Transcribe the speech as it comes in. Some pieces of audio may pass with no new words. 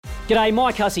G'day,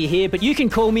 Mike Hussey here, but you can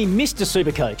call me Mr.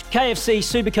 Supercoach. KFC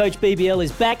Supercoach BBL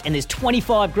is back and there's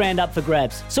 25 grand up for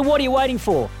grabs. So what are you waiting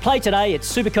for? Play today at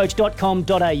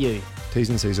supercoach.com.au. T's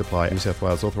and C's apply. New South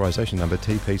Wales authorisation number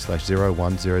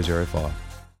TP/01005.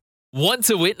 Want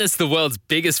to witness the world's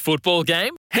biggest football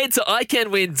game? Head to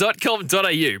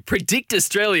iCanWin.com.au, predict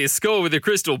Australia's score with a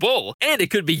crystal ball, and it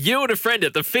could be you and a friend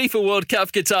at the FIFA World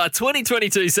Cup Qatar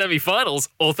 2022 semi-finals,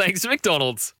 all thanks to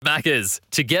McDonald's. Maccas,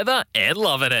 together and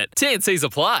loving it. T&Cs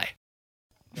apply.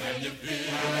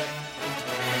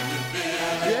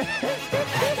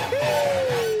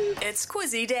 It's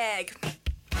Quizzy Dag.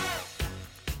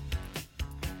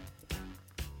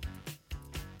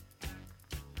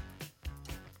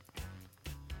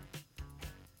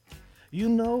 You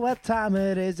know what time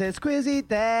it is, it's Quizzy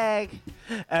Dag.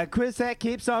 A quiz that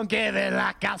keeps on giving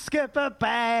like a skipper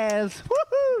bass.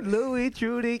 Woohoo! Louis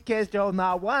Trudy Kesjo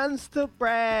now wants to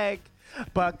brag.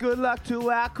 But good luck to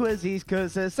our quizzies,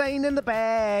 cause this ain't in the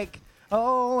bag.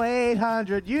 Oh,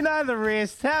 800, you know the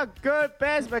rest. How good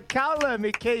Baz McCullum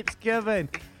he keeps giving.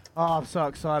 Oh, I'm so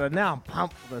excited. Now I'm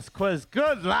pumped for this quiz.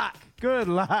 Good luck. Good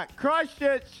luck.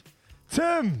 Christchurch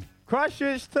Tim,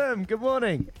 good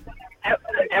morning.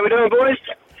 How we doing, boys?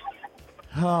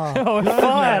 Oh, we're good,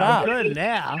 fired man. up. Good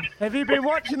now. Have you been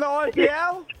watching the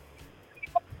IPL?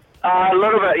 A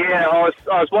little bit, yeah. I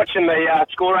was watching the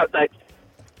score updates,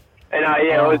 and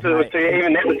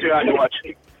even that was too hard to watch.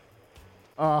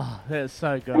 Oh, that's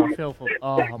so good. I feel for.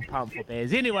 Oh, I'm pumped for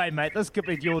Bears. Anyway, mate, this could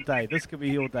be your day.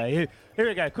 Here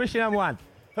we go. Question number 1.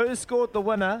 Who scored the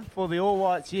winner for the All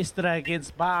Whites yesterday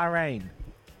against Bahrain?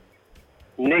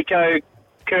 Nico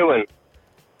Kerwin.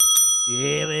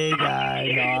 Here we go.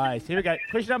 Nice. Here we go.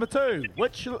 Question number 2.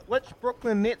 Which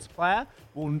Brooklyn Nets player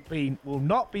will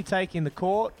not be taking the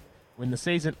court when the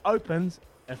season opens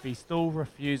if he still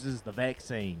refuses the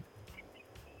vaccine?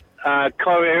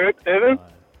 Kyrie Irving.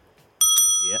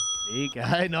 Yep. There you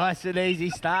go. Nice and easy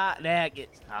start. Now it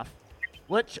gets tough.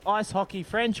 Which ice hockey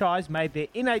franchise made their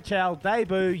NHL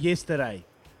debut yesterday?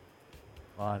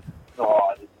 5,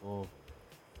 Oh, 4,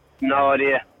 no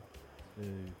idea. 2,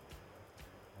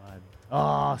 1.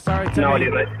 Oh, sorry, Timmy. No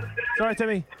idea, mate. Sorry,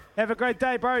 Timmy. Have a great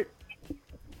day, bro.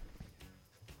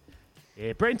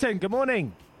 Yeah, Brenton, good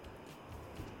morning.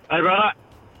 Hey, brother.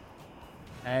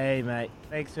 Hey, mate.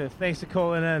 Thanks for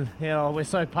calling in. We're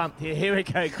so pumped here. Here we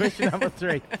go. Question number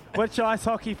 3. Which ice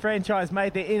hockey franchise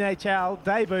made their NHL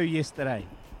debut yesterday?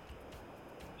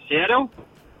 Seattle.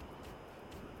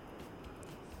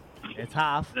 It's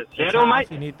half. Is it Seattle, half.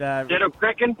 mate? You need Seattle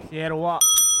Kraken. Seattle what?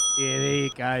 Yeah, there you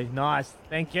go. Nice.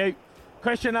 Thank you.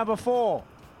 Question number 4.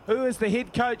 Who is the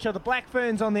head coach of the Black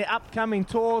Ferns on their upcoming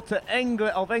tour to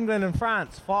England and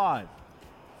France? 5,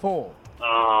 4,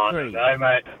 Oh, 3, no,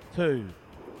 mate. 2,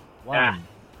 1.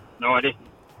 No idea.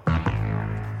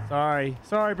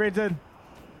 Sorry, Brenton.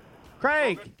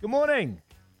 Craig, good morning.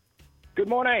 Good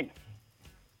morning.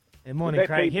 Good morning, Would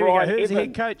that Craig. be Here we go. Brian Who's the head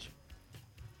Evans? coach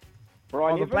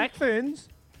Brian of the Evans? Black Ferns?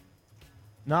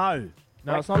 No,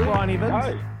 it's not Brian Evans.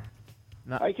 No.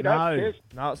 No, Take it up, yes.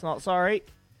 no, it's not. Sorry.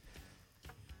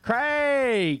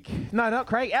 Craig. No, not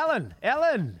Craig. Alan.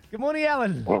 Good morning,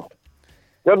 Alan.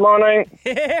 Good morning.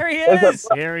 Here he is.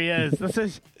 Here he is. This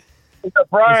is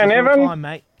Brian your Evans. time,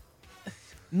 mate.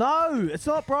 No, it's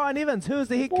not Brian Evans. Who is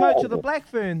the head coach of the Black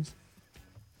Ferns?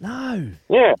 No,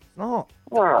 Yeah. it's not.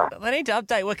 They need to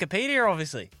update Wikipedia,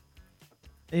 obviously.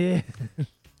 Yeah.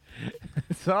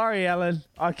 Sorry, Alan.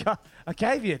 I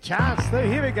gave you a chance, too.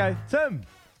 Here we go.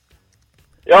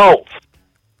 Yo.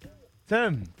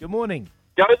 Tim, good morning.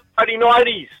 Go Mighty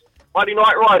Nighties. Mighty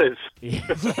Night Riders. Yeah.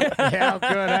 How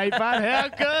good, eh, bud? How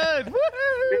good?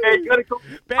 Woo-hoo. Yeah, you got to call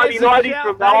them Mighty Baz a Nighties shout,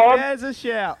 from now on. Baz a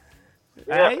shout.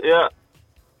 Yeah, Eh? yeah.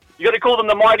 You got to call them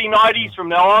the Mighty Nighties from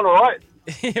now on, all right?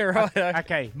 Yeah, right.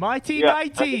 Okay, Mighty Yeah,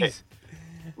 Nighties.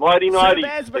 Mighty Sir Nighties.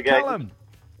 Baz Okay. McCullum.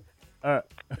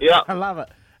 Yeah. I love it.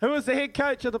 Who is the head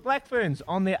coach of the Black Ferns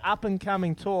on their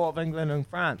up-and-coming tour of England and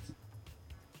France?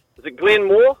 Is it Glenn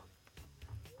Moore?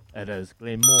 It is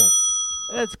Glenn Moore.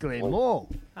 It's Glenn Moore.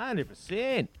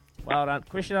 100%. Well done.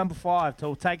 Question number 5.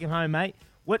 Till take him home, mate.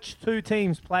 Which 2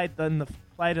 teams played in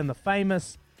the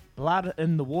famous Blood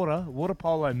in the water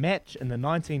polo match in the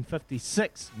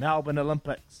 1956 Melbourne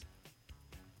Olympics?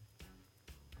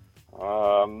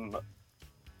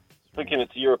 Thinking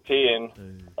it's European.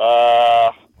 2,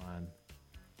 1.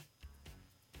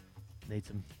 Need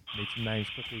some names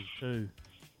quickly. 2,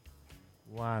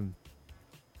 1.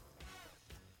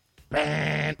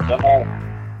 Bam.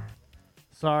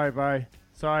 Sorry, bro.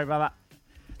 Sorry, brother.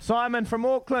 Simon from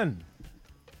Auckland.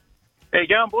 How you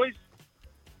going, boys?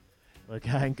 We're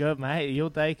going good, mate. Your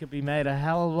day could be made a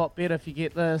hell of a lot better if you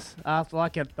get this. After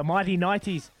the mighty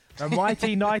 90s. The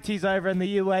mighty 90s over in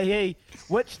the UAE.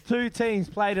 Which two teams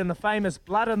played in the famous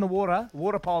blood in the water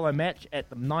polo match at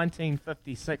the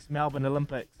 1956 Melbourne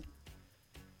Olympics?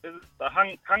 Is it the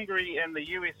Hungary and the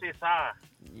USSR?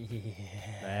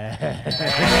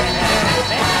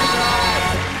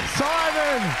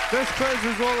 Simon! This quiz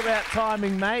is all about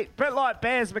timing, mate. Bit like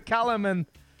Baz McCullum and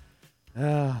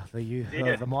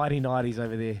the mighty 90s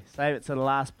over there. Save it to the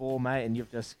last ball, mate, and you've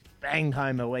just banged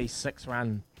home a wee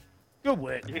 6-run. Good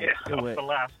work. Yeah, Good off work. the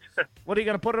last. What are you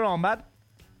going to put it on, bud?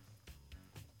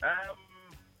 I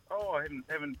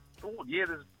haven't thought. Yeah,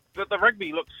 the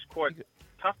rugby looks quite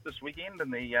tough this weekend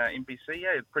in the NPC.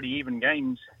 Yeah, pretty even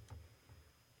games.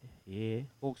 Yeah.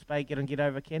 Hawke's Bay get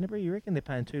over Canterbury. You reckon they're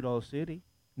paying $2.30?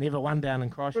 Never won down in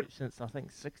Christchurch since, I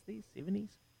think, 60s, 70s.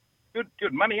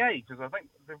 Good money, eh? Because I think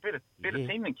they're a better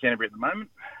team than Canterbury at the moment.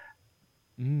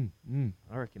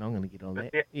 I reckon I'm going to get on that.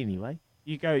 Yeah. Anyway,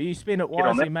 you go. You spend it Get on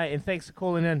wisely, that. mate, and thanks for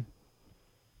calling in.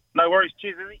 No worries.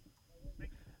 Cheers, Izzy.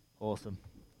 Awesome.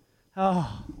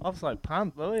 Oh, I'm so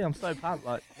pumped, Louis. I'm so pumped.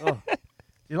 Do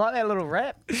you like that little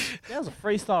rap? That was a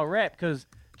freestyle rap because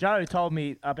Joe told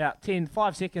me about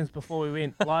 5 seconds before we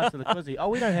went live to the quizzy. Oh,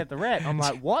 we don't have the rap. I'm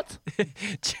like, what?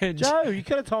 Joe, you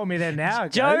could have told me that now.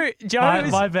 Joe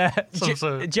My bad.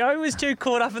 Joe was too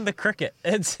caught up in the cricket.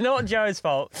 It's not Joe's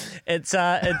fault. It's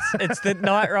the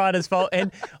Knight Riders' fault.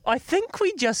 And I think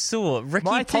we just saw Ricky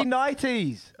Mighty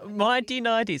 90s. Mighty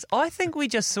 90s. I think we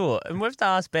just saw, and we'll have to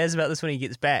ask Baz about this when he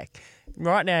gets back.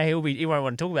 Right now, he won't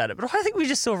want to talk about it, but I think we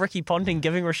just saw Ricky Ponting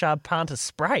giving Rashad Pant a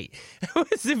spray. It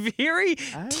was a very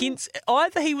tense.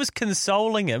 Either he was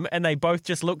consoling him and they both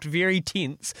just looked very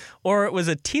tense, or it was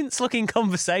a tense-looking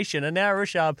conversation. And now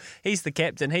Rashad, he's the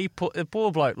captain. The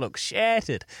poor bloke looks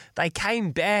shattered. They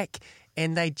came back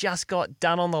and they just got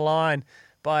done on the line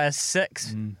by a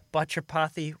 6 by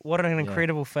Tripathi. What an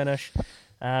incredible finish.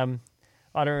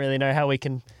 I don't really know how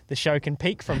the show can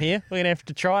peak from here. We're going to have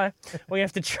to try. We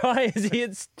have to try as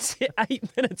it's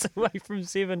 8 minutes away from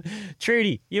 7.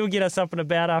 Trudy, you'll get us up and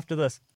about after this.